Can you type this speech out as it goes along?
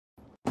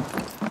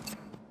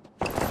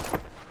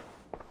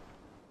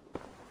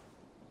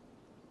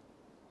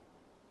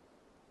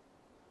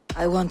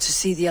I want to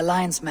see the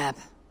Alliance map.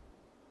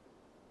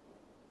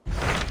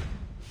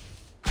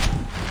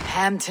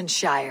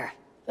 Hamptonshire,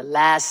 the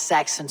last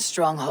Saxon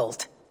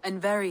stronghold. And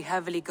very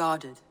heavily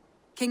guarded.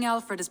 King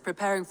Alfred is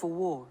preparing for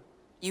war.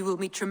 You will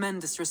meet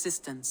tremendous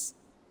resistance.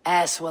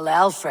 As will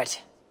Alfred.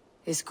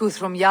 Is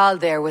Guthrum Jarl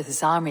there with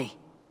his army?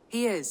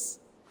 He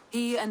is.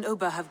 He and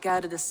Ubba have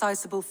gathered a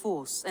sizable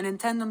force and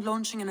intend on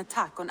launching an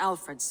attack on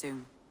Alfred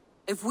soon.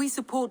 If we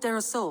support their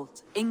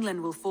assault,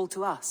 England will fall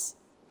to us.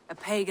 A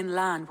pagan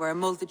land where a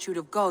multitude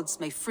of gods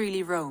may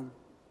freely roam.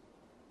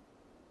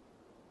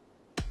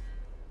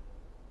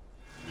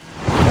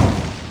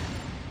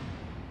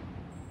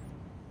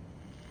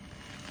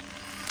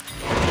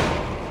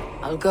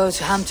 I'll go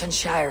to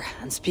Hamptonshire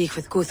and speak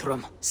with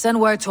Guthrum.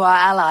 Send word to our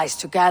allies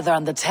to gather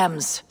on the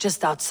Thames,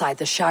 just outside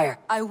the Shire.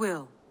 I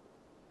will.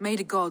 May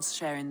the gods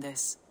share in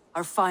this,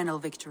 our final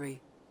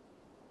victory.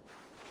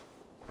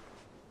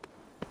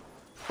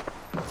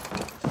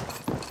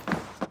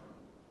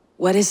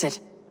 What is it?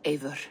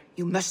 Eivor,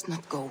 you must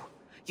not go.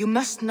 You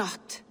must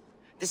not.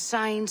 The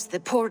signs, the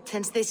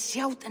portents, they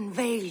shout and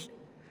wail.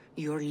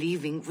 Your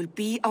leaving will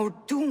be our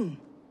doom.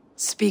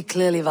 Speak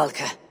clearly,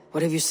 Valka.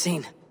 What have you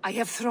seen? I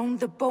have thrown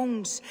the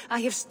bones, I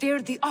have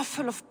stirred the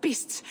offal of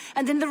beasts,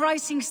 and in the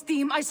rising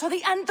steam I saw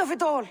the end of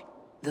it all.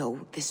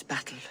 Though this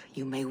battle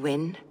you may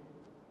win,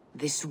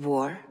 this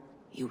war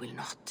you will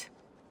not.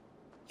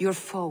 Your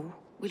foe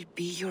will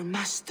be your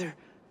master.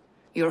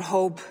 Your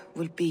hope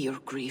will be your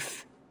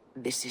grief.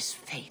 This is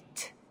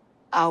fate.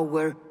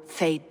 Our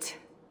fate.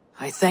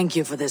 I thank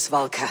you for this,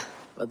 Valka.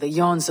 But the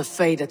yawns of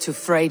fate are too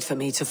frayed for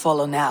me to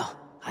follow now.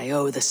 I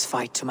owe this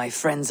fight to my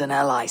friends and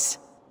allies,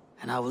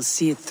 and I will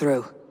see it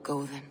through.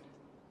 Go then,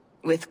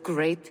 with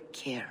great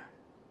care.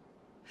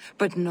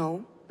 But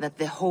know that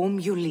the home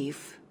you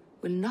leave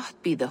will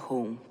not be the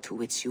home to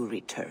which you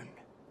return.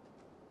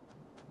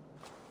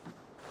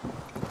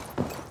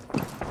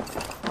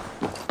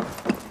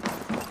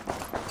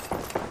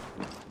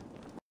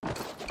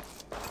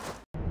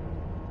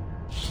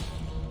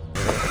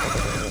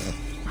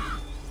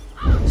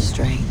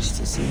 Strange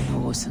to see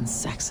Norse and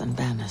Saxon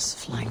banners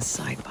flying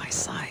side by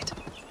side.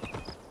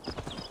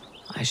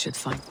 I should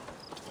find...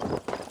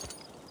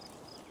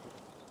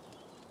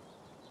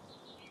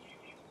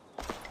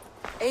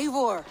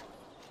 Eivor!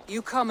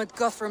 You come at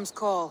Guthrum's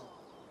call.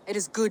 It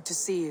is good to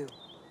see you.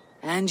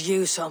 And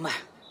you, Soma.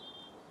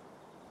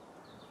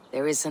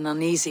 There is an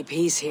uneasy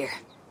peace here.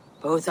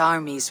 Both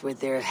armies with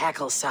their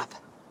hackles up.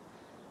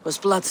 Was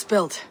blood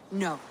spilled?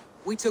 No.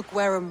 We took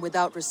Wareham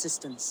without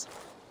resistance.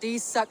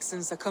 These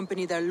Saxons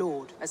accompany their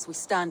lord as we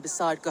stand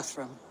beside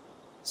Guthrum.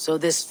 So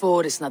this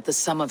fort is not the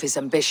sum of his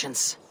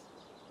ambitions.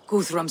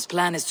 Guthrum's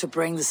plan is to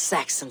bring the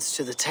Saxons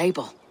to the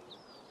table.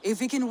 If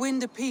he can win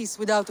the peace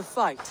without a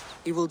fight,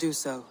 he will do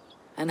so.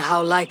 And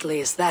how likely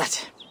is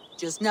that?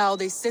 Just now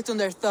they sit on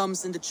their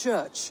thumbs in the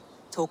church,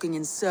 talking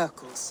in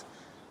circles.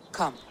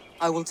 Come,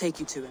 I will take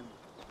you to him.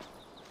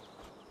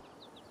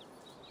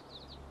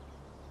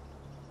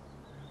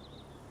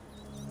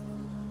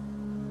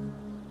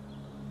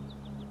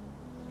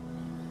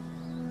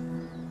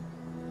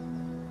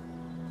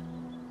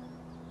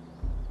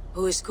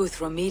 Who is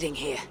Guthrum meeting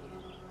here?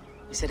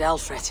 Is it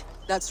Alfred?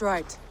 That's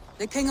right.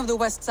 The King of the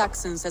West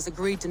Saxons has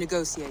agreed to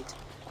negotiate.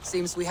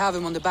 Seems we have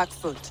him on the back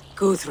foot.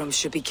 Guthrum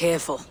should be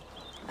careful.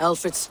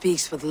 Alfred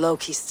speaks with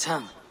Loki's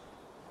tongue.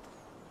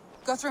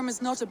 Guthrum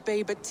is not a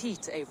babe at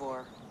teat,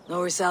 Eivor.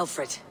 Nor is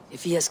Alfred.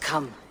 If he has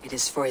come, it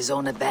is for his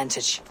own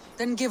advantage.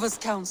 Then give us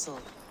counsel.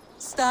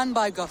 Stand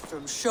by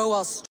Guthrum, show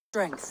our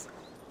strength.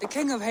 The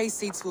King of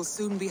Hayseeds will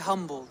soon be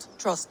humbled,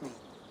 trust me.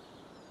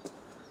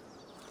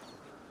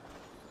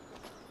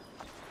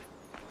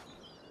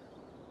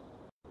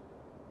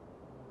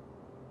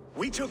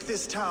 We took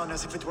this town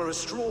as if it were a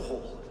straw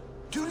hall.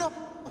 Do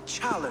not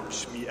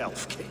challenge me,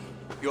 Elf King.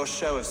 Your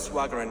show of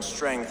swagger and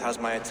strength has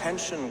my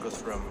attention,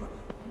 Guthrum.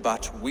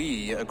 But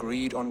we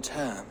agreed on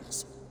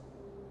terms.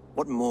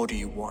 What more do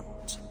you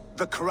want?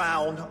 The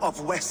crown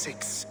of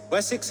Wessex.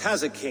 Wessex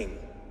has a king,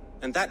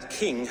 and that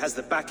king has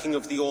the backing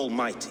of the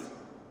Almighty.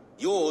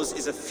 Yours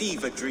is a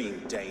fever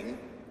dream, Dane.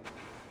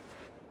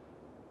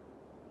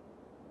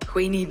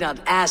 We need not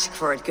ask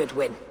for it,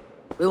 Goodwin.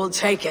 We will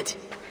take it,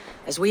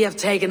 as we have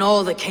taken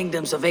all the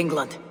kingdoms of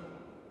England.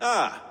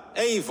 Ah,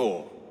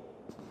 Eivor.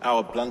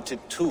 Our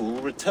blunted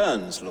tool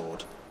returns,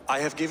 Lord. I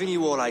have given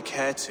you all I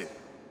care to.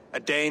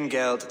 A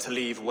Danegeld to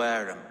leave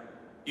Wareham.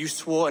 You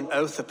swore an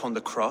oath upon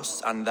the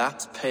cross, and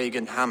that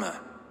pagan hammer.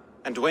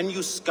 And when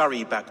you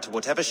scurry back to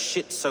whatever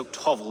shit-soaked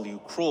hovel you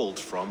crawled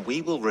from,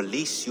 we will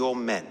release your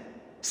men.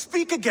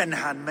 Speak again,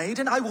 handmaid,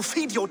 and I will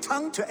feed your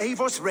tongue to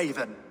Eivor's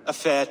raven. A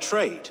fair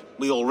trade.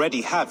 We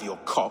already have your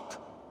cock.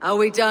 Are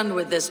we done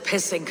with this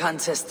pissing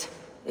contest?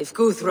 If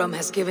Guthrum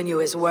has given you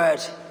his word,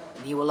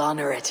 then he will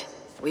honor it.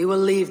 We will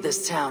leave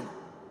this town.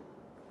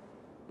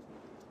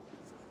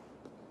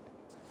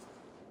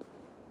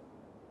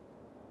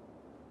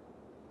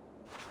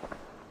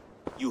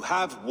 You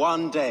have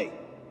one day.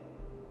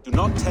 Do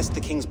not test the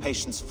king's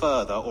patience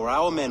further, or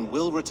our men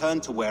will return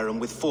to Wareham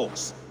with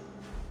force.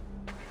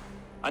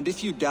 And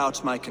if you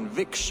doubt my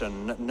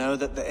conviction, know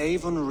that the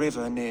Avon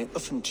River near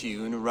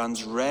Uffentune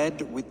runs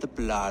red with the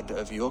blood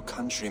of your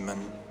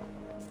countrymen.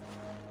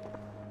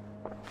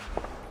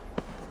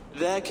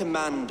 Their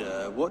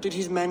commander, what did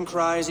his men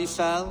cry as he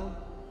fell?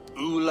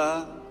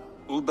 Ula?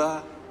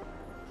 Uba?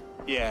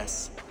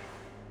 Yes,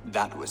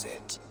 that was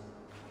it.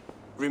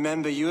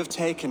 Remember, you have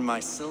taken my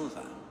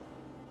silver.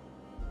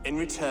 In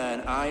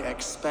return, I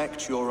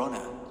expect your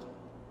honor.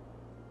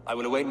 I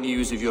will await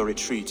news of your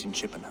retreat in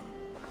Chippenham.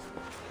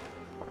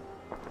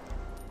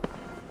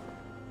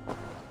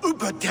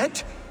 Uber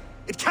dead?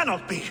 It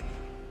cannot be!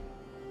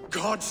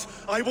 Gods,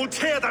 I will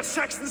tear that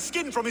Saxon's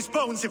skin from his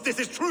bones if this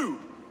is true!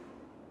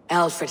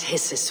 Alfred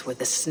hisses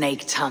with a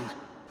snake tongue,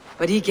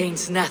 but he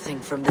gains nothing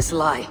from this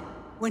lie.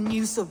 When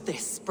news of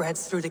this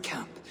spreads through the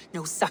camp,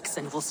 no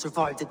Saxon will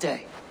survive the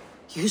day.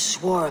 You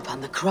swore upon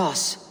the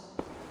cross.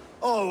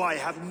 Oh, I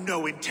have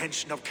no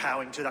intention of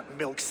cowing to that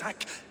milk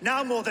sack.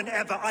 Now more than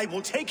ever, I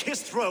will take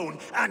his throne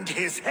and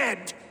his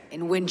head!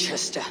 In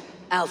Winchester,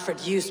 Alfred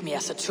used me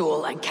as a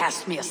tool and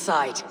cast me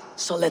aside,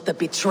 so let the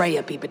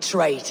betrayer be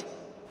betrayed.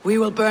 We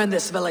will burn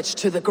this village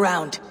to the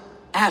ground.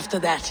 After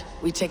that,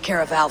 we take care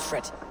of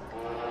Alfred.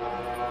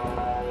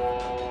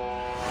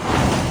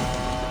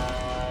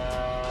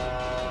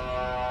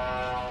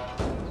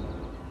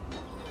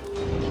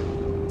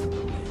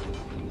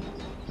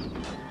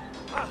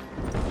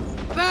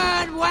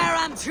 Burn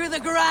Wareham to the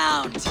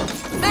ground!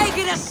 Make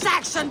it a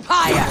Saxon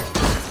pyre!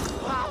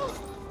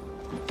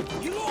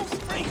 You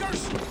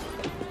oath-breakers!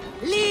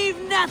 Leave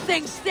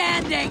nothing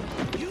standing!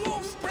 You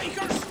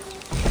oath-breakers!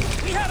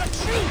 We had a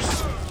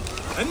truce!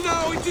 And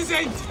now it is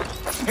end!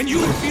 And you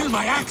will feel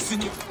my axe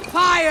in you!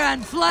 Fire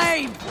and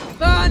flame!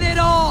 Burn it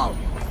all!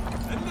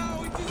 And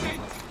now it is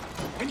end!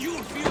 And you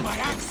will feel my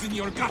axe in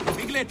your gut,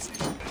 piglets!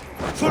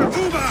 For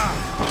Uba!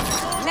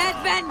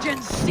 Let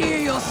vengeance steer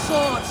your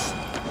swords!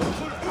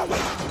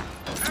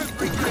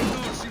 Every great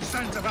horse you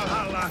send to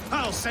Valhalla,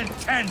 I'll send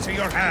 10 to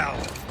your hell!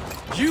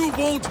 You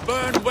won't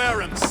burn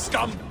Wareham,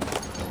 scum!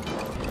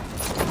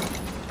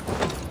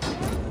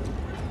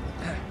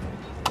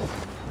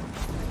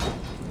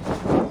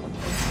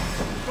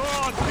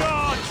 God,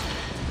 God!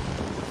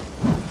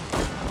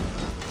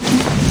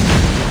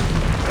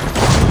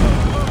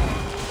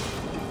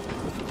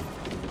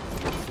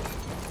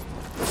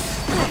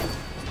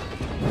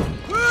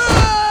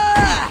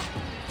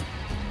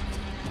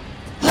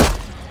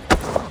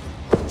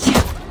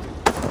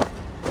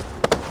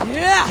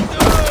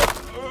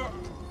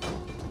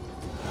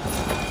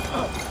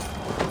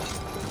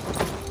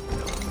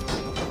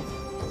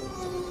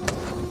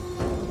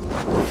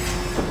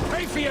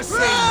 Pray for your sins!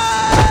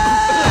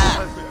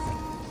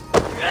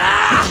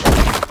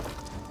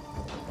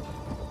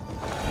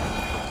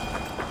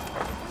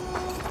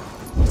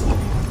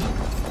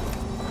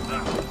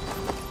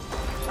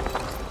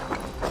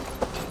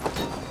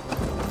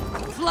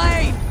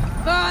 Flame!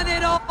 Burn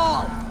it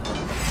all!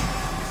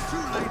 It's too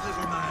late,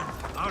 little man.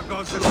 Our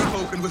gods have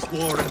spoken with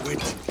war and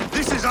wit.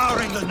 This is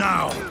our England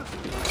now!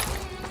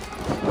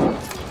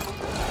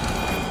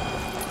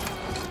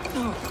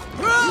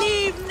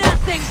 Leave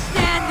nothing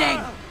standing!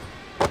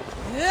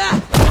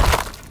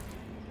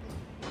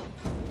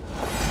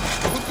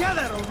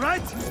 Together, all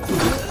right?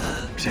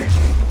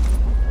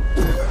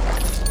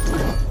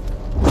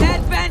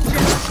 Let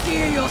vengeance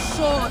steer your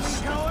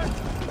swords!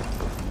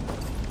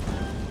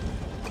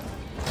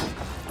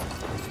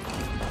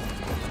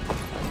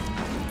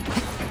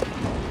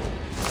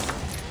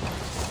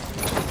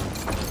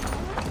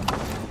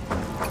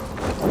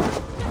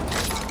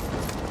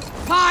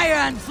 Fire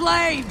and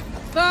flame!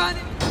 Burn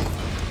it!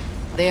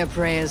 Their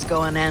prayers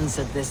go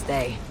unanswered this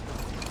day.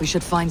 We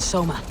should find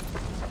Soma.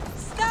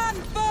 Stand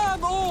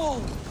firm,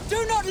 all!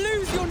 Do not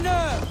lose your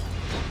nerve!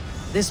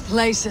 This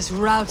place is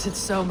routed,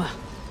 Soma.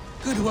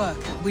 Good work.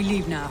 We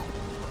leave now.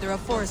 There are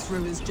forest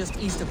ruins just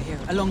east of here,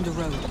 along the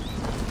road.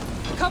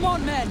 Come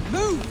on, men!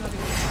 Move!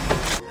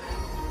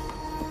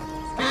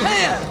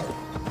 Here!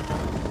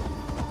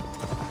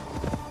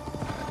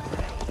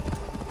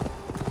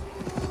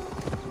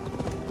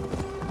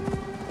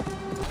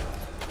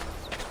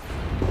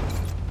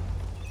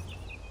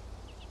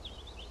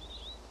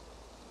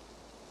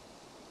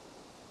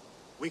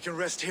 We can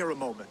rest here a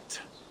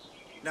moment.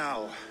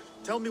 Now,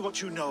 tell me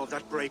what you know of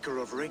that breaker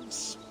of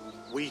rings.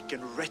 Weak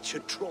and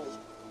wretched troll.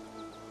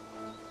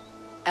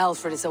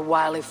 Alfred is a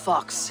wily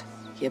fox.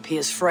 He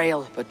appears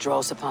frail, but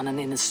draws upon an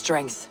inner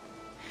strength.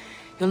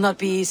 He'll not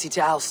be easy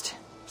to oust.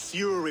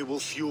 Fury will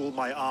fuel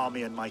my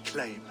army and my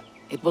claim.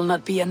 It will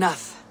not be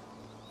enough.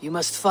 You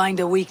must find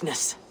a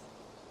weakness.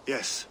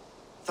 Yes,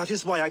 that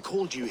is why I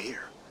called you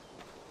here.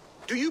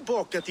 Do you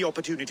balk at the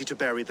opportunity to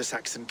bury the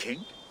Saxon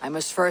king? I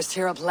must first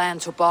hear a plan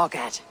to balk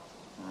at.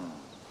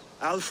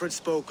 Alfred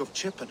spoke of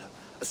Chippenham,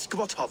 a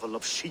squat hovel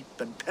of sheep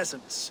and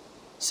peasants.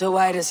 So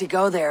why does he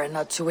go there and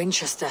not to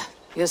Winchester?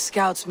 Your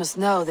scouts must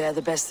know they're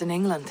the best in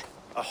England.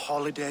 A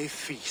holiday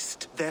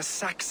feast, their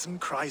Saxon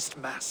Christ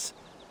Mass.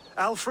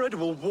 Alfred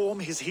will warm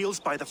his heels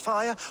by the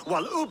fire,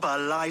 while Uba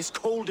lies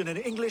cold in an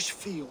English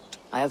field.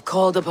 I have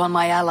called upon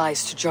my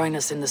allies to join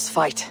us in this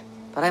fight.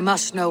 but I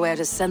must know where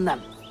to send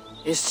them.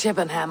 Is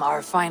Chippenham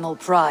our final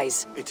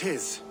prize? It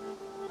is.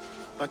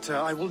 But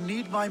I will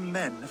need my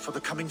men for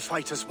the coming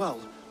fight as well.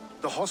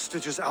 The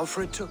hostages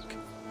Alfred took.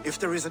 If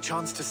there is a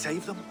chance to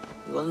save them.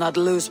 We will not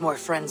lose more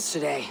friends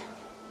today.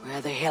 Where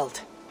are they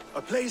held?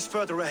 A place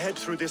further ahead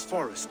through this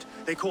forest.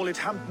 They call it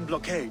Hampton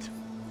Blockade.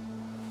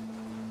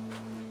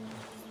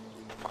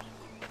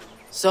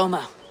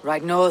 Soma,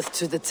 ride north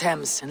to the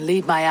Thames and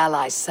lead my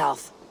allies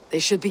south. They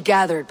should be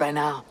gathered by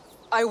now.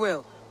 I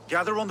will.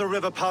 Gather on the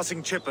river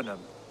passing Chippenham.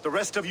 The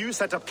rest of you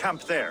set up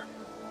camp there.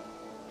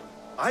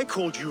 I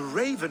called you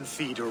Raven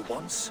Feeder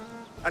once.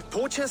 At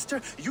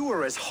Porchester, you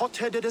were as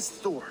hot-headed as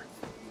Thor.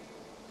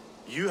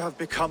 You have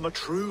become a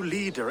true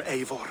leader,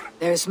 Eivor.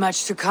 There's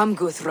much to come,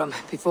 Guthrum,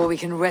 before we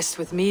can rest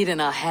with meat in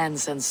our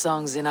hands and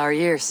songs in our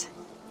ears.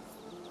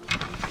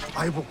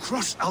 I will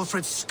crush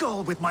Alfred's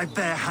skull with my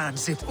bare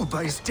hands if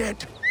Ubba is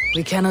dead.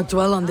 We cannot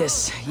dwell on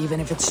this, even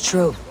if it's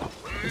true.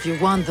 If you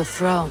want the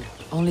throne,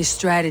 only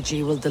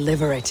strategy will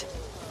deliver it.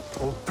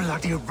 Or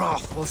bloody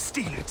wrath will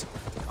steal it.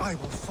 I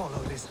will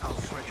follow this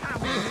Alfred.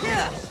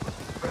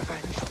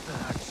 Revenge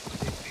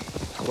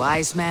burns. A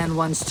wise man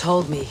once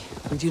told me,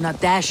 we do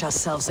not dash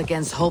ourselves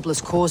against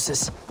hopeless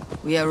courses.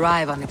 We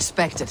arrive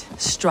unexpected,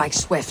 strike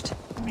swift.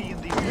 Me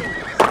in the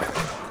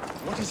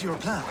what is your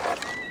plan?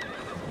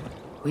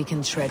 We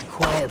can tread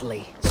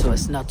quietly, so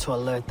as not to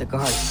alert the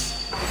guards.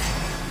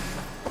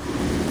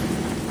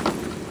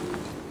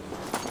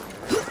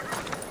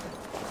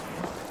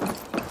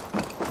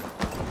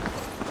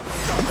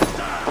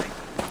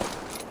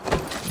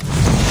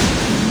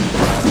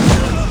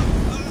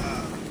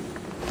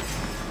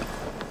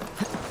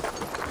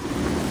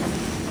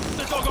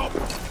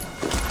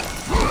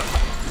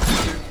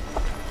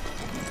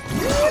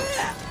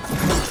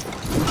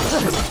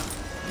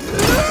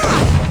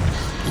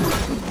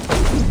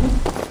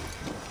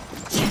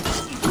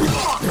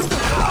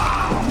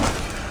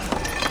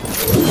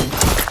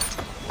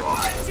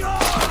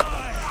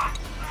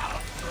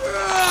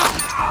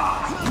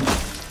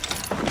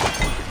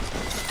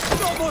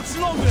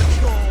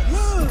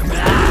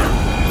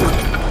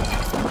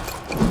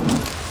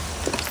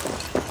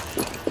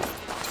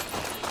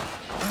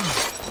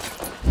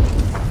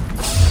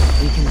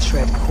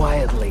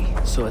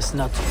 So as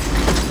not to...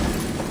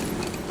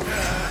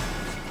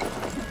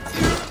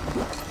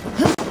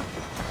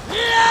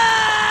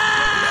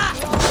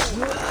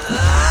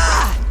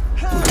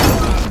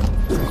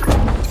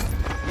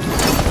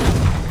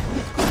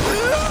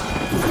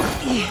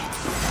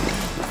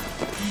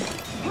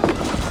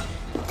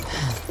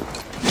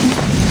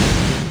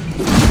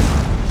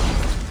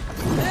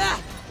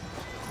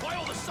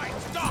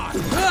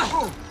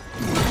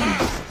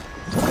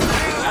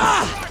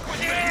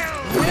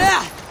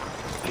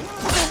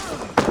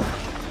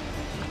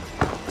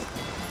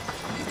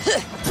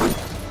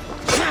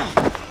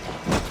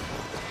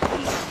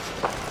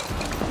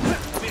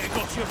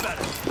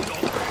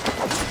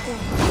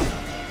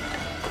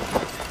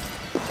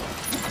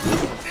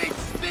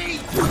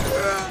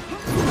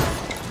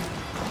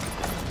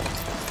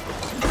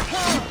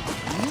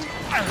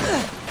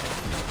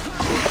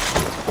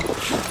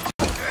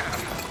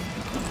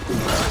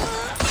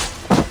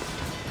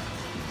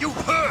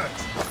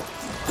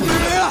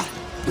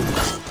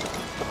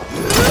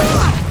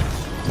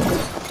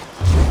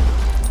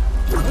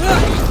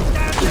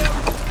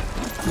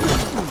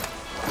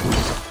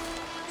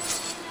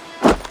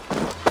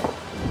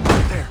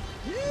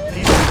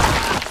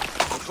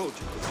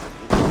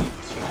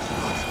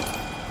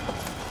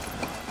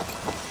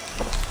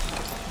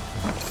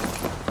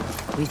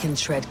 We can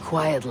tread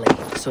quietly,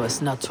 so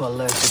as not to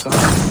alert the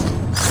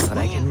guards. But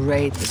I can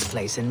raid this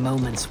place in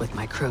moments with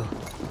my crew.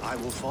 I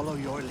will follow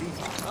your lead.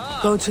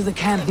 Go to the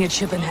camp near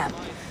Chippenham.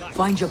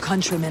 Find your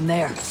countrymen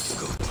there.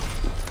 Good.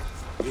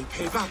 We'll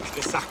pay back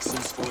the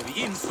Saxons for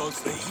the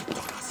insults they heaped on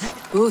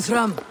us.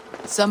 Guthrum,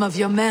 some of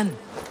your men.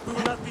 We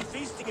will not be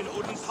feasting in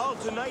Odin's hall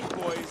tonight,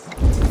 boys.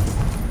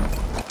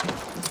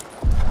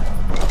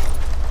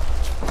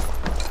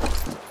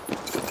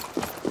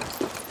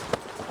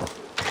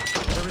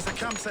 There is a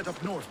camp set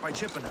up north by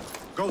Chippenham.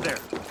 Go there.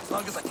 As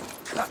long as I can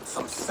cut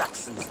some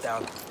Saxons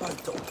down, I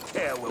don't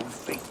care where we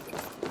face them.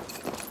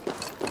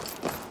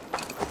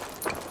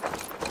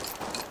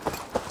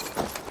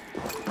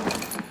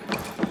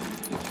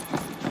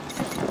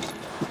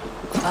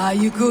 Are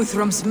you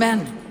Guthrum's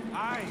men?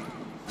 Aye.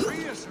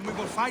 Free us and we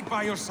will fight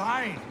by your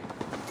side.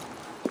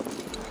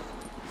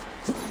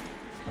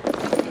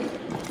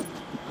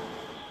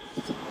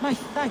 My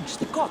thanks,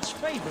 the gods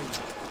favor you.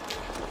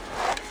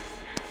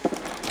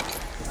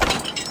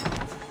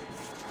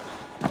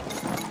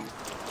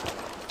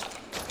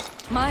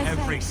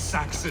 Every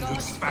Saxon who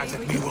spat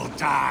at me will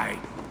die.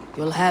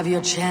 You'll have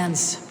your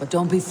chance, but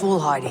don't be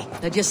foolhardy.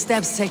 Let your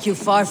steps take you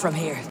far from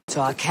here,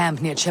 to our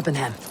camp near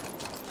Chippenham.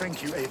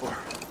 Thank you, Eivor.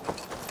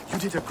 You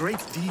did a great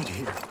deed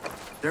here.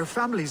 Their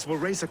families will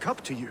raise a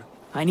cup to you.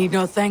 I need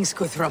no thanks,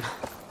 Guthrum.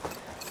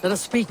 Let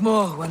us speak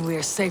more when we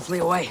are safely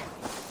away.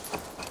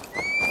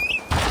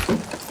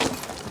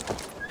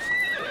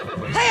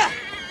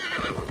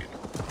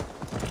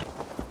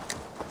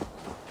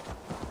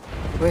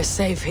 We're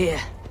safe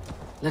here.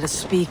 Let us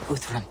speak,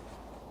 Guthrum.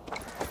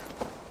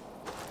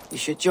 You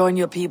should join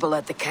your people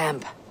at the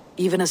camp.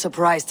 Even a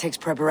surprise takes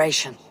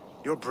preparation.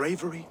 Your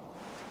bravery,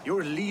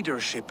 your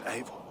leadership,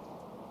 Eivor.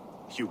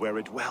 You wear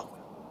it well.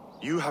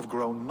 You have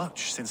grown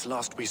much since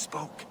last we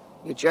spoke.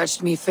 You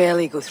judged me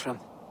fairly, Guthrum.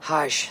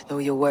 Harsh though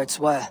your words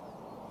were.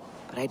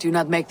 But I do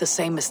not make the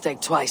same mistake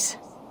twice.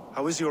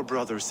 How is your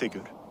brother,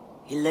 Sigurd?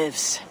 He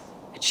lives,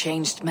 a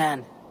changed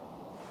man.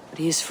 But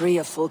he is free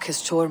of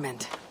Fulke's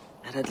torment.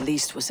 That at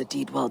least was a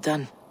deed well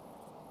done.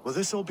 Will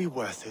this all be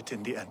worth it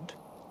in the end?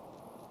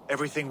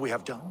 Everything we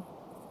have done?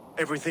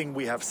 Everything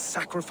we have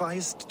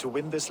sacrificed to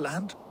win this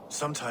land?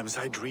 Sometimes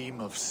I dream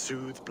of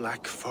soothed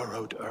black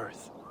furrowed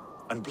earth.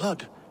 And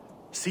blood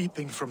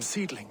seeping from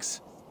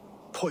seedlings,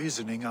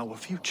 poisoning our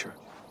future.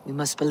 We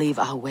must believe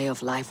our way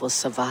of life will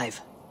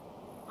survive.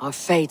 Our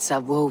fates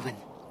are woven,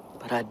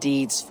 but our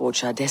deeds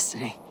forge our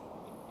destiny.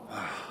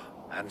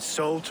 And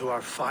so to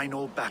our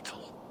final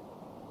battle.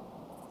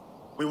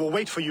 We will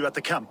wait for you at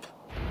the camp.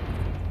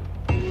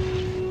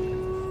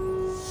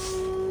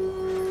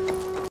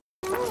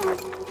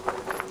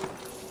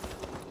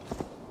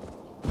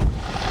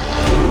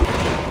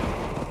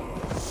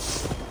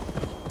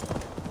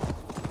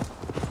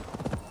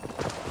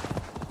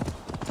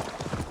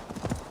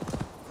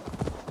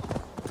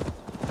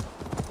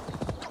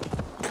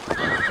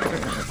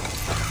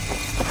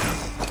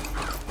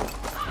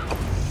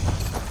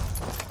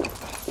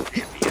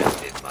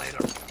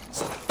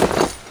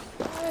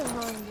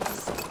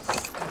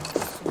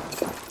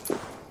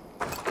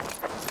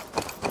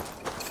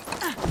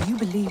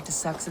 Believe the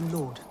Saxon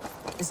lord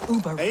is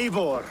Uber.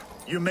 Eivor,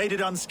 you made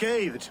it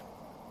unscathed.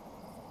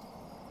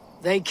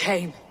 They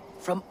came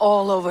from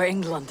all over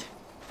England.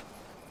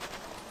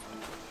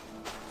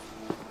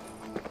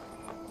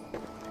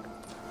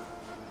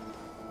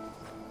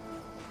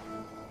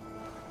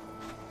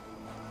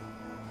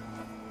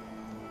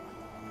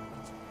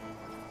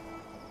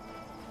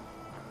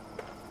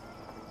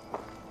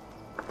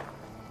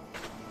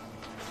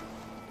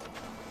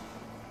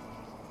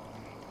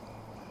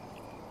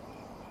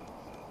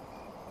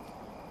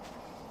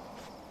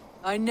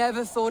 I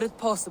never thought it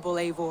possible,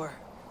 Eivor,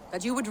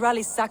 that you would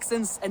rally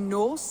Saxons and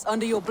Norse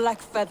under your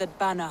black-feathered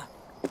banner.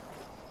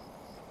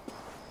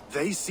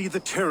 They see the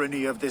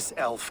tyranny of this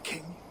elf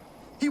king.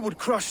 He would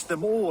crush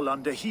them all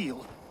under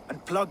heel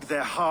and plug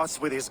their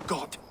hearts with his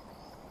god.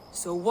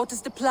 So what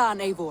is the plan,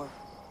 Eivor?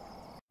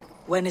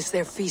 When is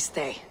their feast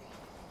day?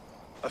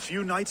 A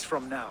few nights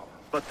from now,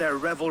 but their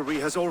revelry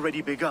has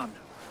already begun.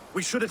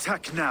 We should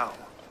attack now.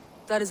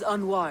 That is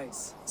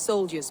unwise.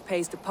 Soldiers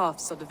pace the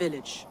paths of the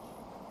village.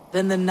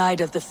 Then the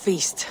night of the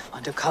feast,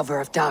 under cover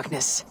of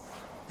darkness.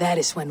 That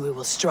is when we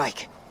will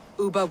strike.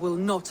 Uba will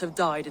not have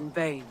died in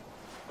vain.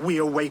 We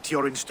await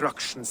your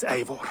instructions,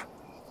 Eivor.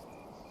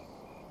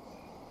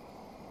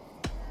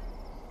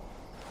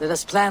 Let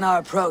us plan our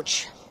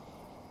approach.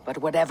 But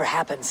whatever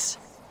happens,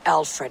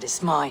 Alfred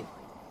is mine.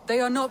 They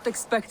are not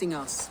expecting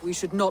us. We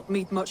should not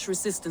meet much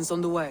resistance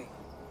on the way.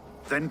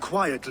 Then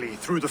quietly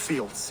through the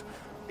fields.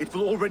 It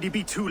will already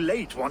be too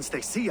late once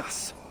they see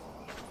us.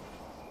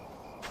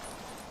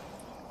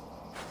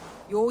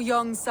 Your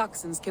young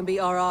Saxons can be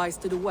our eyes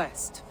to the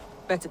west.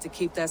 Better to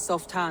keep their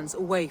soft hands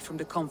away from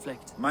the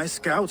conflict. My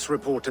scouts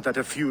reported that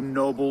a few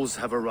nobles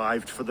have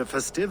arrived for the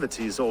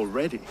festivities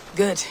already.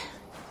 Good.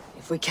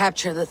 If we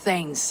capture the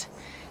Thanes,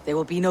 there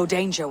will be no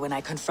danger when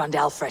I confront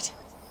Alfred.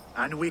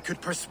 And we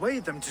could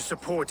persuade them to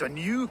support a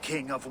new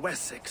king of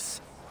Wessex.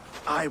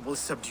 I will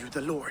subdue the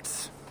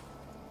lords.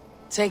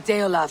 Take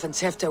Deolaf and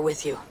Tefta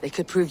with you. They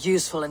could prove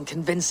useful in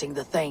convincing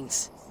the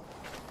Thanes.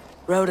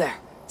 Roder,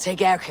 take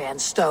Erke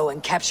and Stowe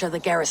and capture the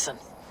garrison.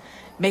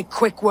 Make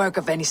quick work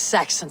of any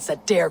Saxons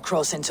that dare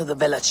cross into the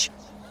village.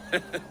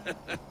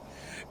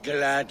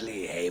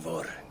 Gladly,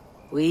 Eivor.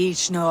 We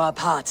each know our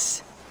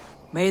parts.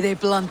 May they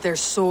blunt their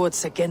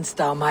swords against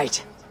our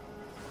might.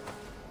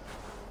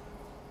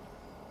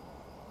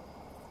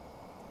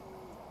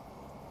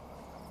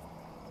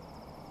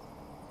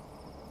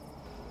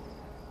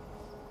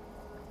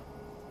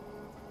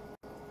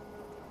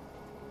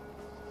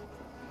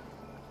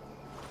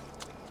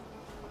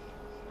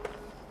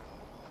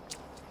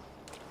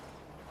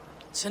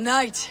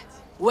 Tonight,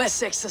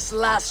 Wessex's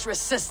last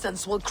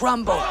resistance will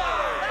crumble.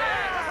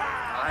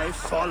 I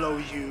follow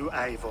you,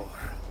 Eivor.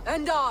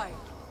 And I.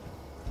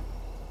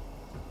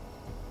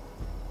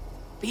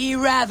 Be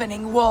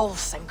ravening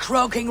wolves and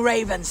croaking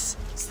ravens.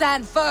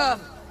 Stand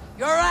firm.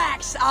 Your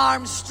axe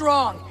armed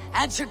strong.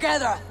 And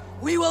together,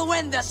 we will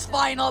win this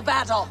final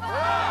battle.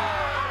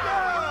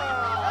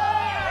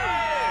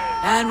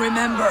 And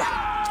remember,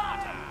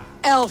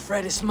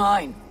 Alfred is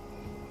mine.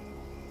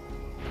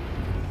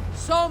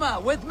 Soma,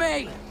 with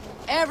me!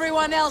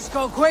 Everyone else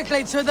go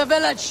quickly to the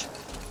village!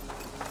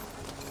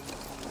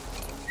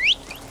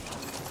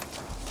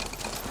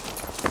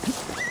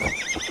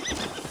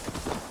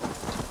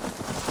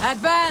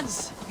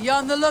 Advance! Be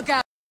on the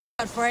lookout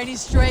for any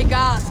stray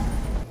guards.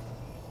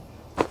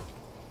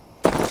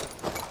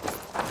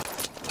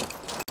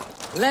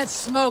 Let's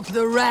smoke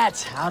the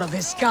rat out of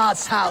his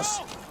guard's house.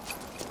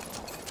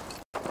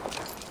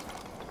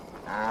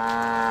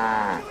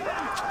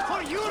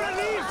 For your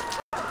relief!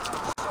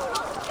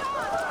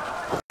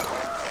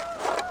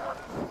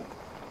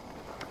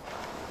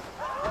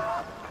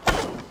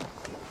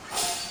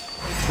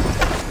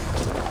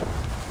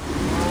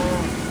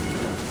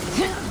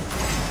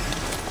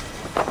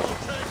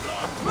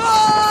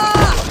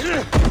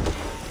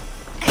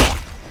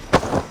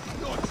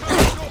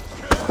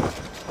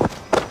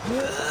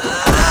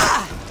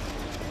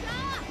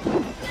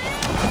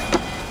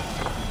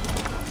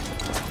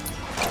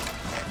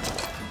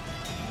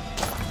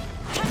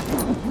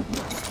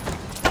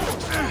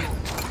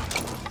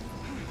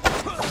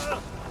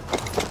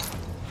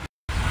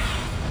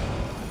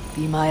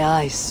 Be my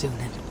eyes,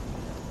 Sunan.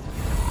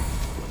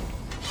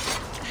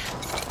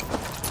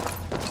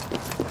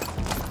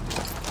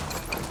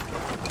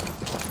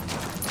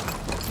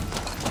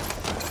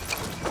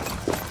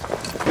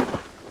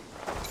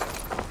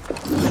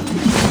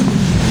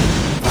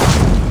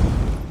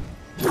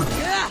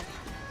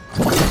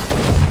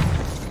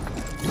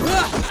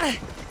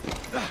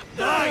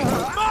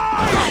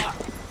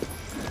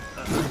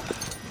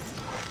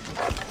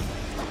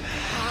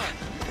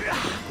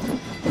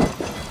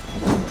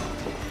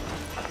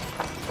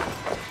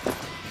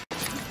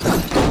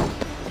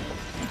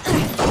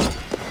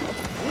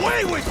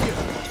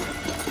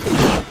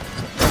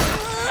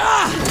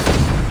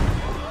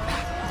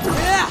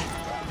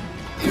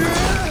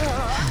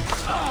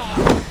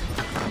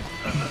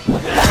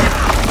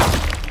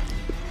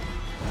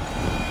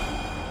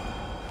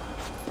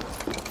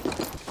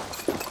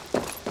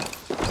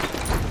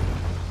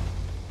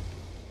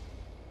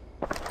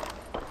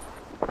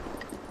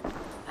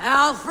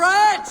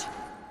 Alfred!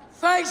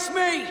 Face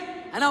me,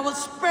 and I will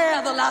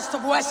spare the last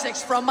of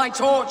Wessex from my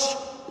torch!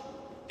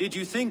 Did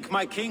you think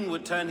my king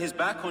would turn his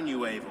back on you,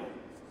 Eivor?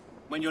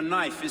 When your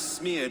knife is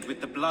smeared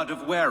with the blood of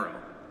Wero?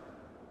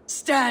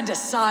 Stand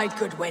aside,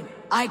 Goodwin.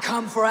 I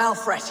come for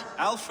Alfred.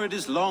 Alfred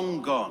is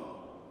long gone.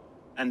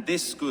 And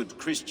this good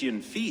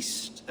Christian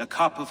feast, a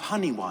cup of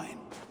honey wine,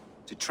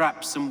 to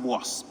trap some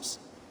wasps.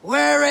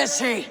 Where is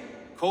he?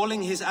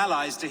 Calling his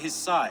allies to his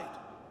side.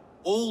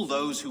 All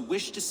those who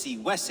wish to see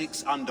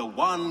Wessex under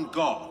one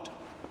god.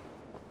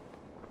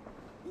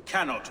 You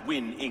cannot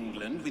win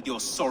England with your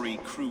sorry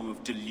crew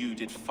of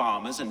deluded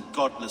farmers and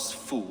godless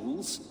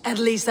fools. At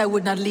least I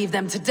would not leave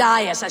them to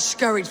die as I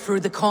scurried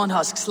through the corn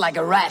husks like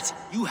a rat.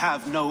 You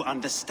have no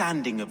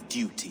understanding of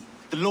duty,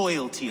 the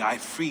loyalty I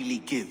freely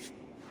give.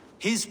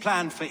 His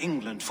plan for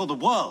England, for the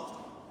world,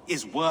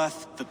 is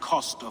worth the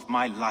cost of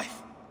my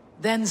life.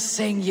 Then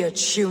sing your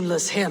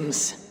tuneless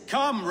hymns.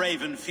 Come,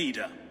 Raven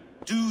Feeder.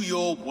 Do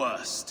your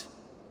worst.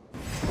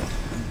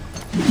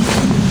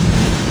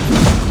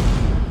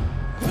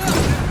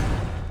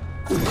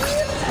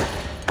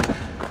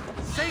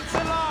 Saints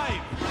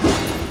alive!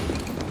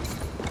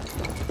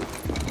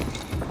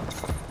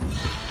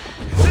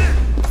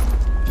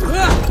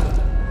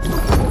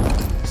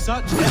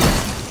 Such empty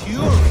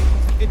fury!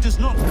 It does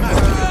not matter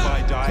if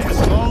I die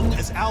as long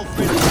as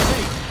Alfred is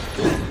safe.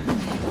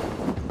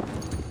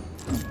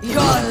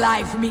 Your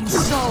life means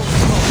so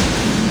much.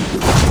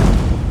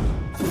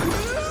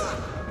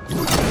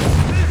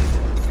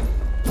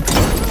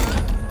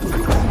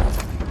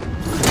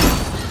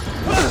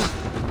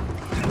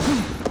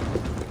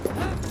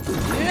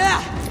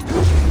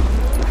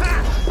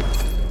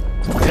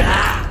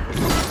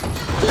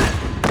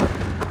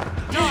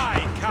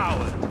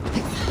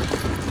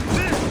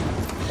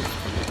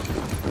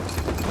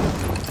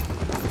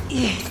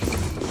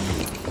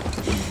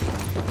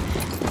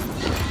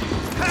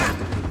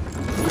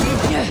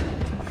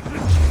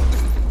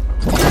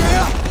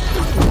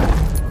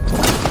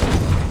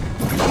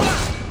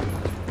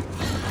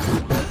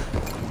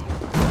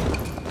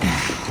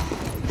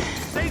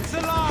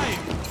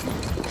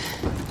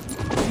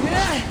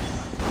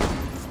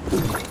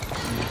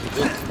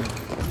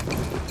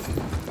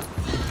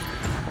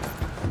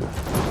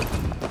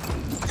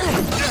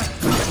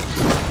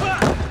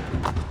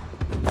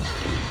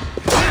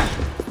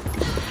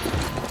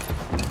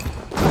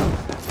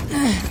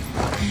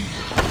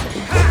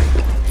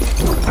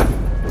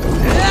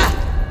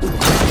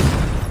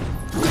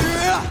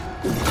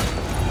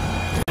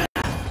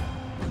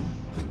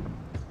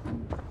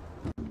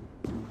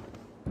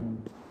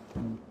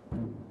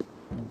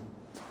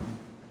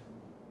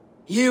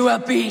 You are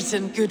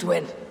beaten,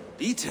 Goodwin.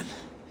 Beaten?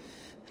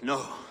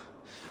 No,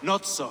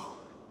 not so.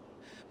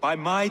 By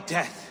my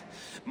death,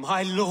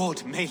 my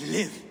lord may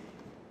live.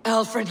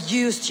 Alfred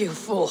used you,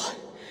 fool.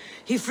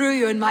 He threw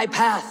you in my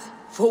path.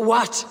 For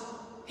what?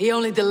 He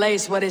only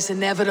delays what is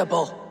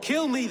inevitable.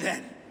 Kill me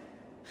then.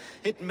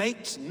 It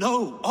makes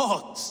no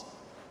odds.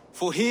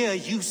 For here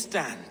you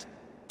stand,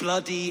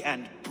 bloody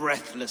and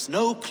breathless,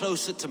 no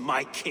closer to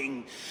my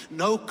king,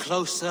 no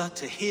closer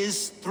to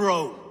his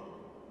throne.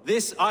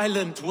 This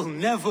island will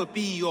never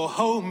be your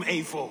home,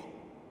 Eivor.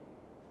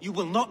 You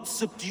will not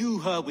subdue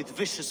her with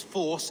vicious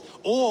force,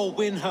 or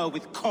win her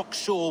with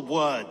cocksure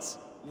words.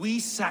 We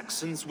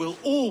Saxons will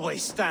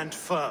always stand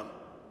firm,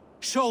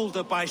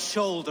 shoulder by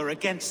shoulder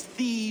against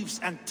thieves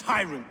and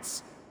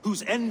tyrants,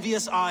 whose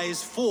envious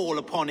eyes fall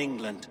upon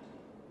England.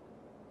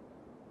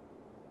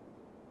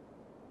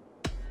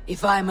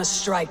 If I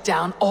must strike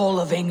down all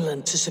of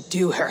England to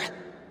subdue her,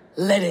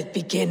 let it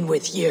begin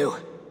with you.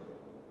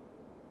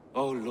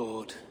 O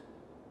Lord,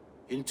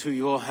 into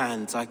your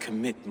hands I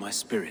commit my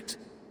spirit.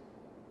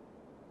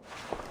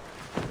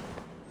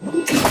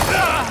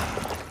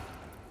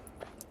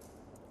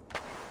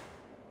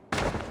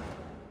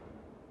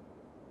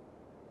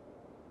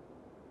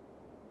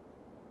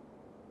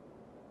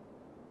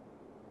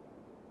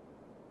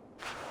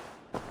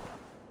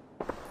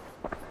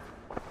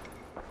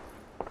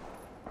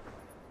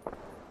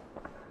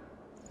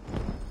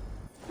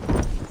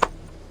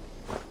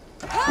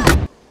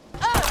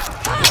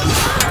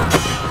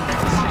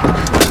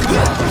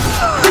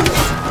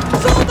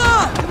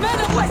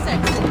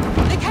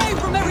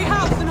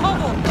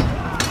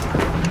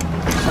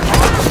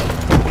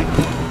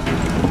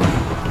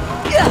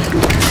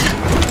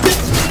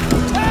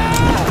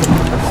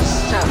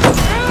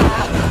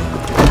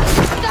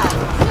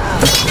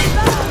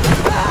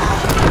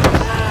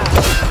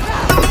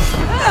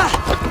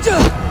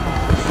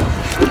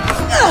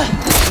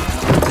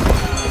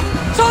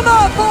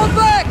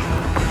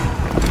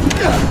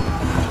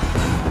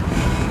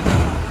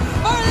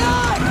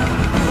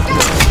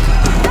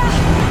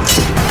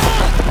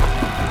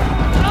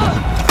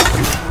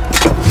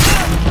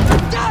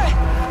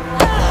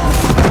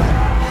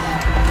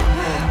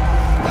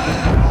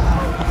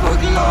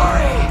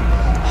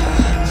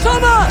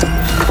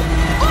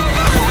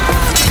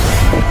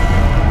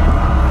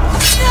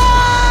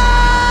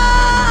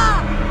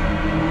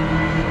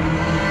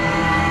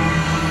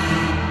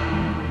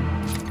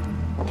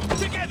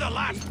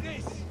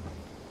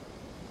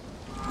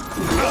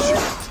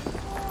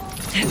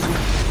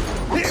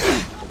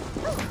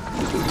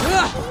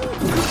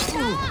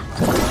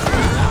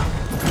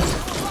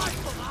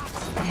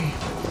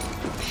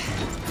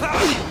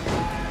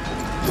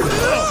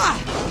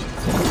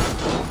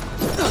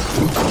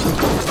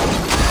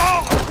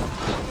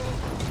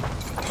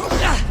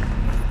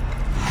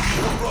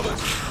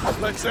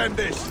 Let's end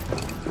this.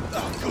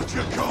 I'll cut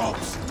your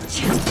corpse.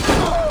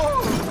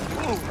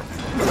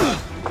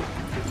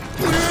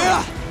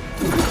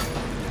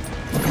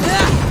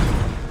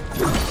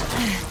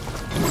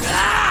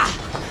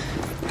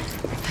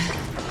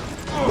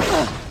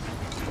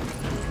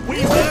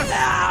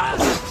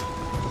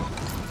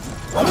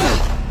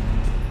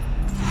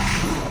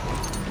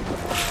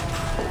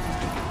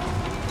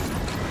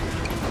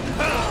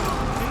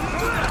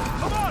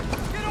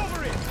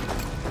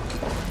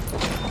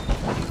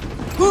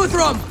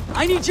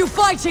 I need you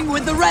fighting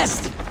with the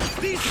rest!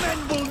 These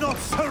men will not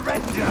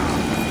surrender!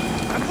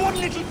 And one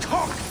little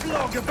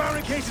cock-flogger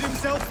barricaded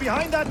himself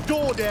behind that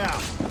door there!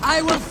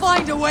 I will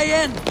find a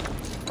way in!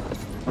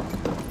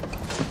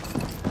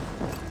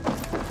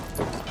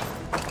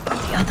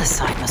 The other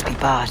side must be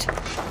barred.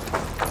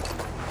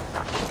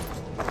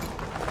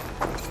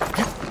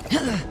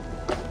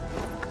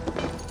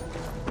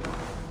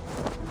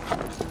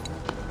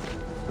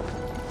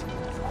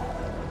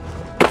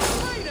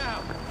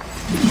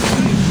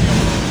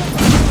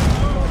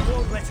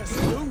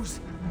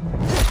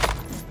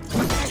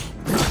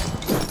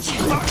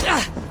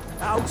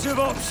 Out of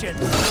options.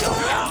 You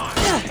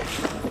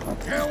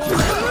will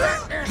never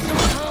let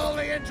this all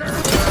the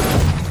interruption.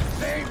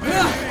 Leave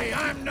me,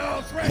 I'm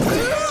no threat.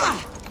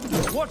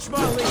 Watch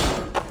my lead.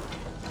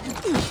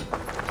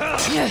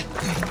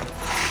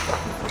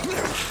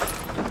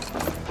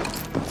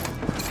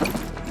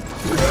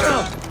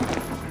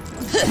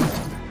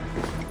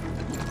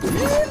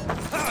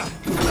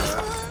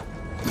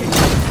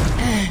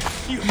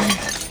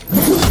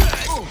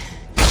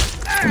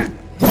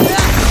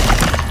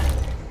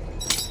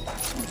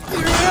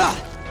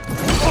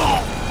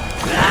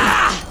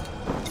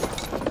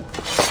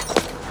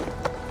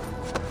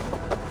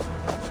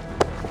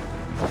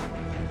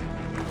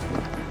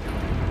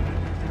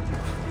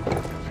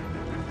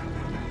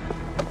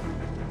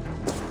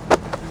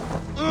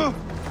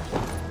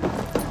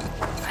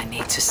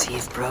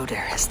 Broder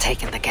has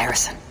taken the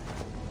garrison.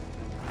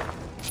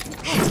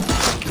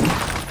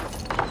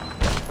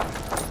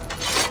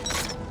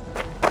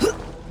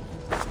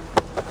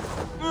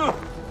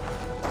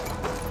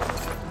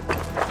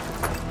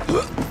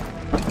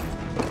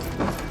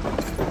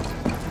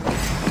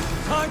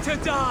 Time to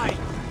die!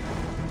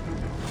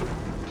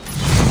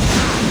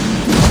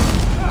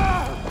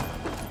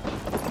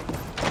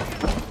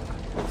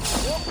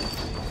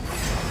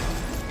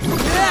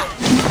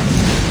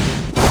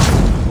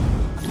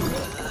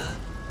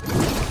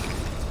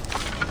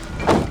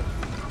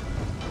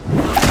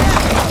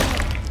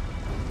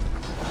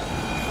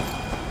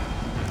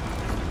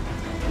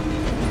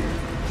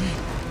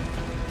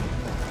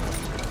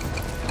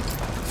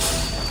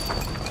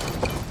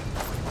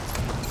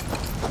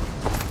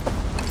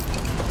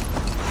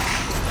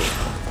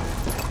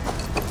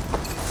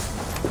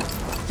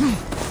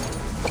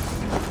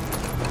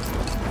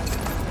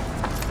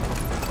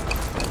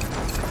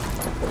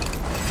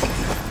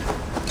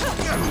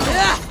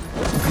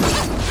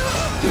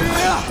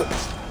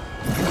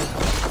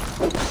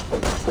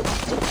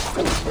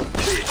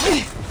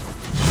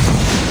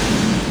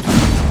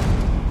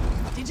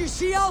 Did you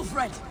see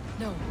Alfred?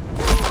 No.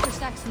 The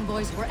Saxon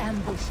boys were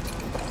ambushed.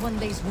 One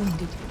lays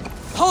wounded.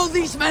 Hold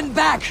these men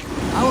back!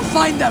 I will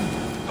find them!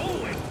 Go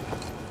away!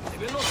 They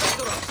will not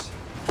enter us!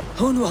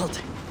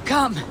 Hunwald,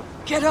 come!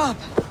 Get up!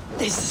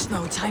 This is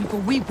no time for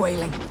weep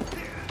wailing.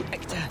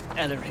 Hector,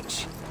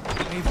 Ellerich,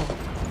 Eivor.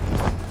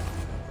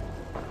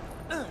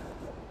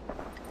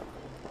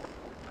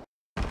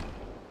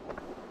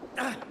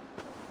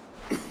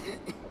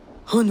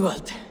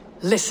 Hunwald,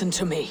 listen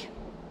to me.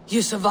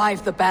 You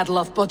survived the Battle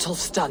of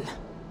Botolfston.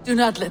 Do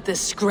not let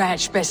this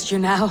scratch best you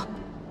now.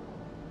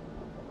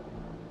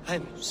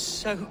 I'm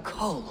so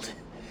cold.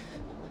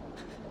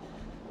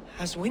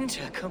 Has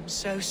winter come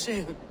so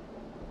soon?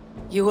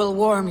 You will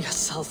warm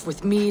yourself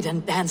with mead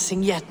and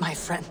dancing yet, my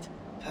friend.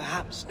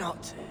 Perhaps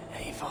not,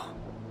 Eivor.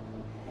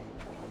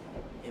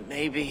 It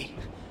may be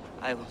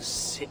I will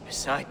sit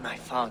beside my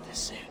father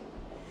soon.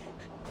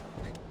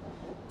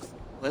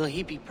 Will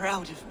he be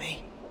proud of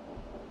me?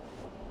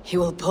 He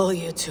will pull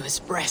you to his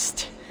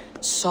breast,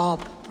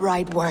 sob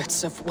bright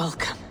words of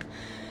welcome,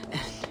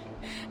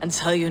 and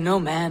tell you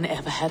no man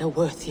ever had a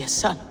worthier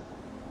son.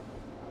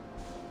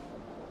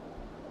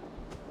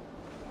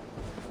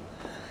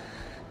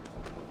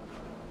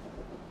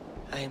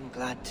 I am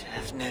glad to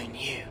have known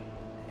you,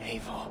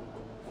 Eivor.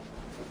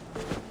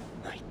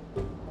 My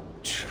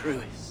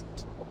truest.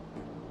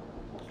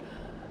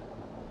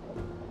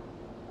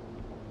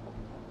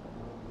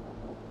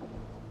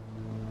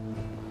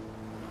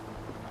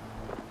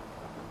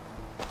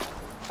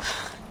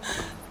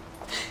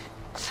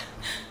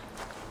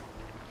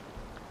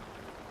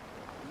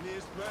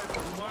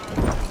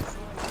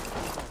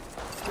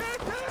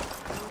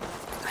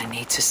 I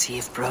need to see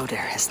if Broder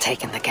has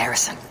taken the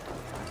garrison.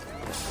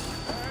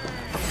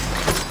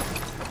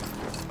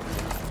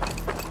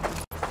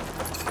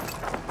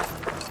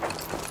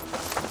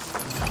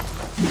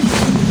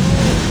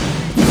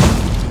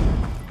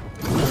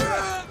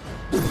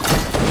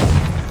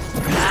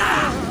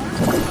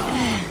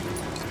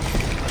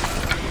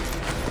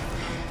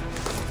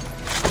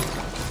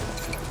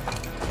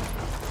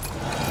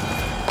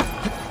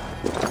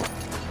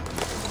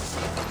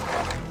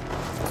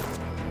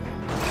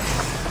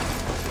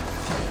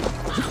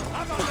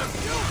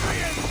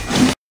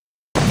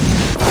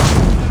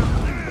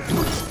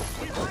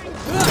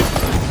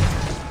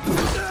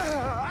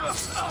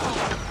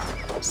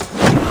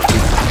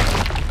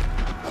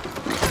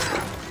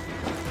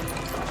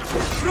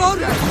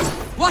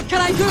 What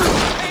can I do?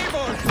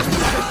 Eivor!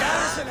 The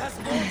garrison has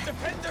more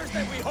defenders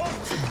than we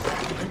hoped!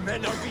 My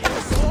men are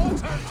being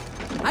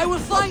slaughtered! I will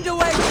find a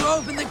way to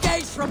open the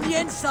gates from the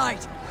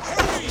inside!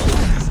 Hurry!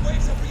 These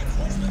waves of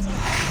reinforcements are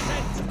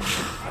sent!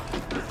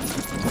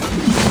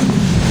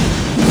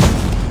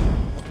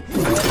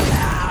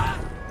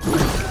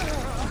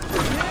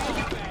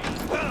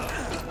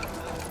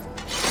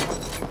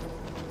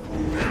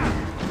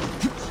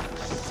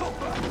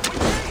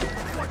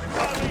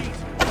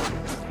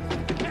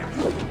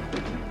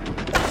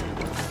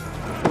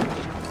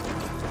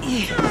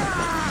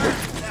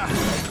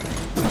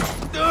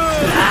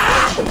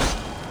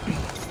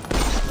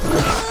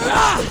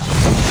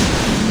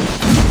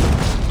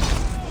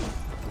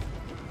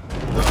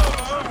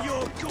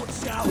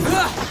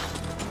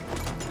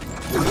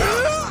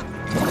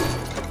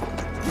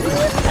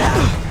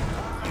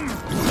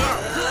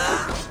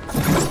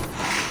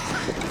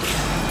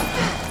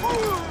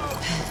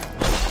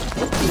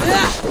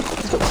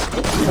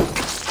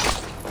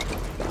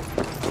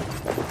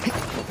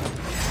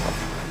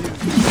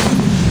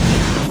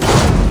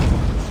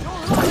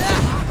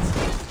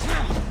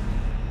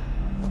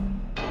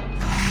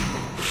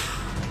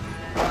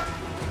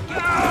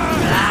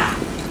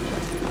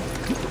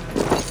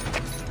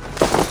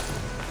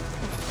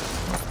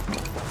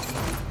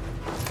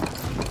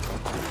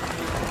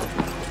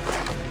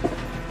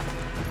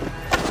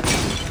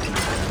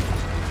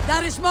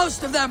 That is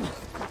most of them!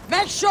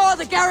 Make sure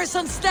the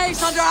garrison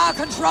stays under our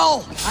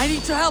control! I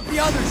need to help the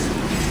others!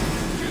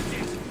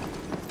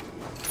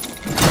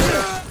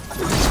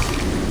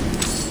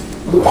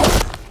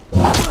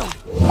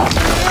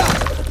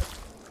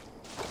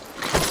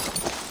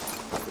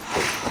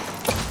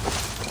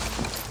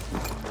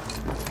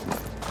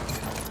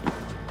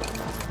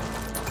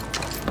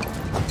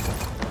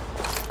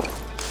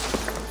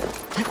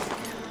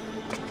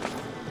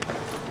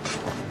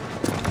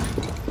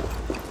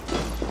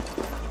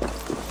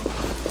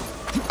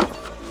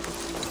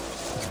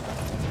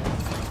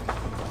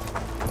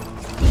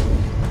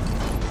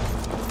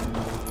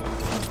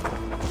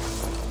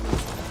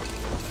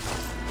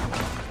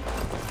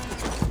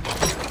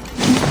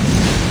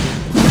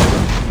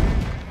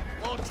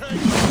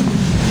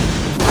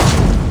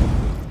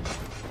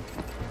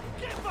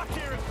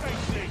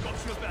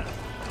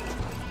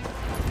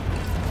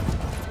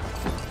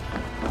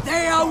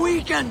 They are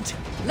weakened!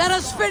 Let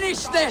us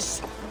finish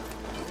this!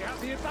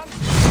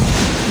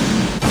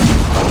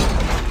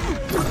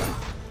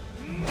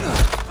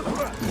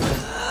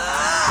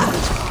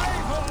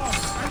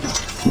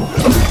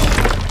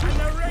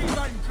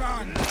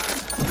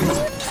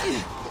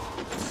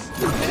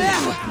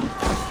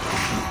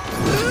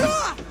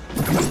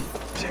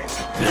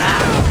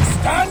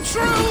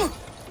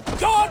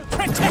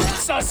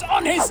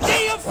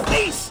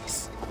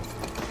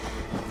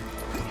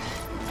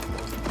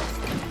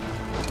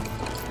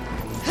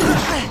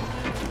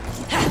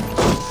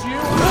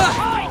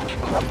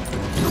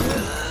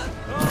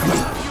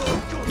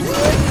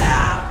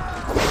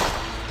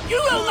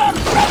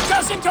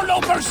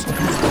 interlopers!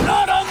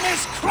 Not on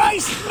this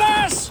Christ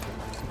Mass!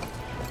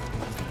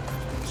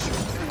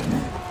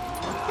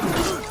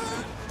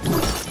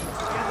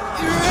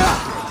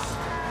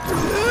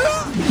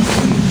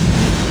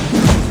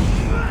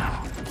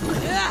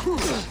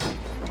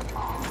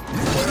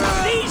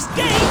 These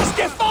Danes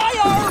defy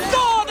our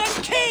God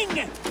and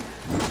King!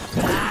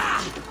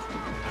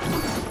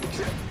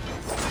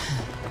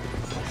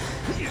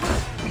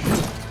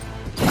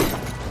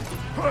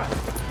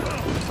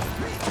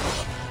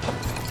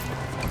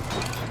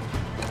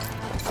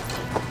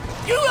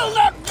 You will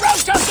not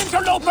rout us,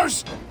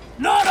 interlopers!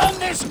 Not on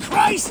this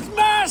Christ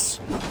Mass!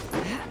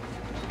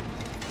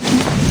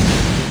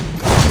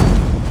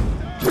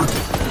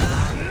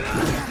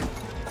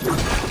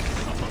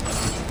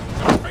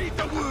 Read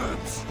the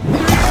words!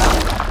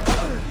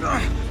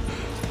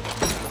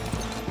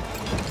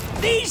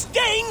 These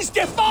Danes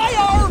defy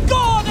our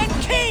God and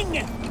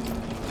King!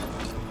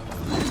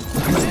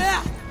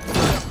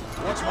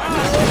 What's my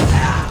name?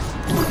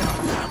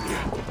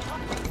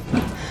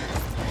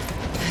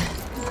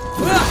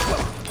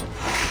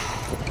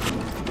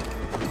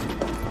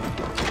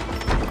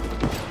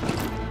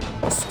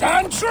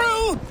 Stand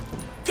true!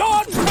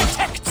 God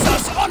protects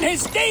us on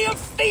his day of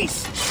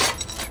feast!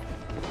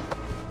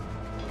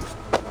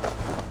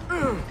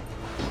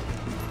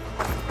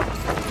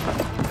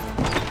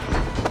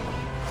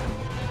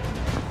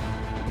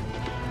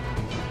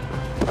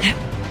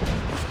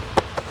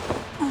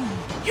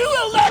 You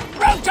will not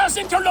rout us,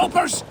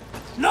 interlopers!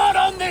 Not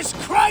on this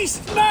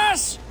Christ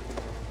Mass!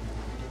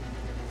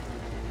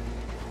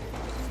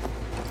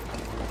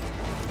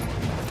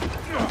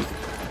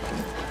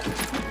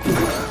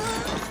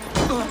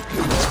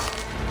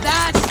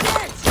 That's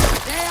it!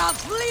 They are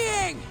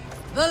fleeing!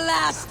 The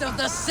last of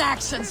the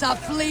Saxons are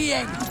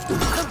fleeing!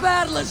 The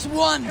battle is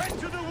won!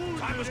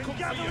 I was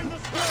gathering the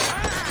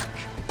square.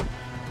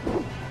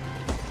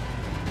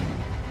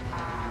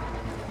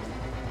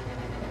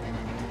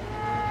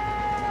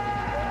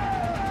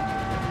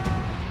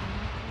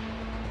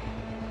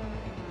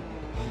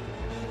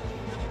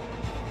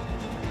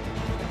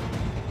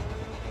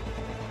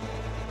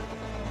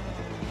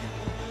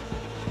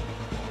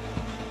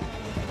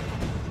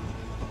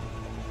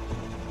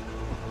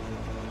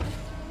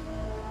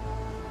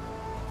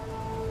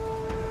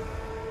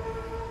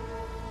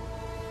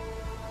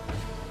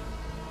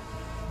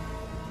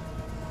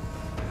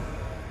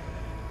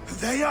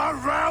 They are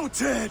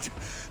routed!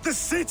 The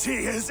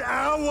city is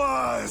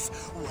ours!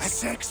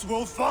 Wessex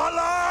will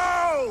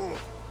follow!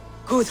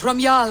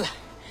 Guthrum Jarl,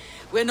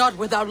 we're not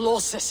without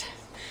losses.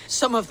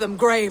 Some of them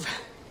grave.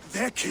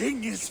 Their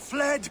king is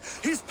fled!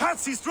 His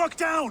patsy struck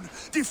down!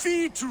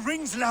 Defeat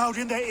rings loud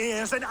in their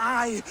ears, and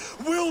I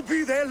will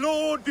be their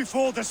lord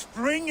before the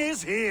spring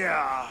is here!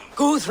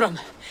 Guthrum,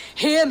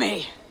 hear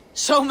me.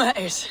 Soma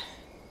is...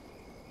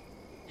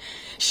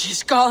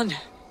 she's gone.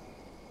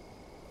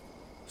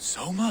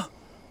 Soma?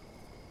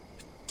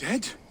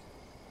 Dead?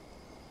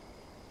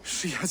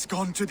 She has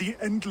gone to the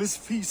endless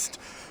feast,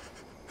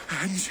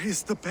 and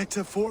is the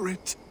better for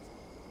it.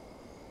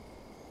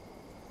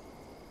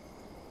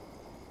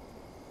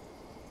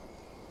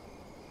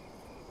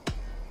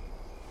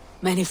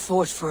 Many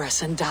fought for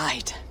us and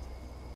died.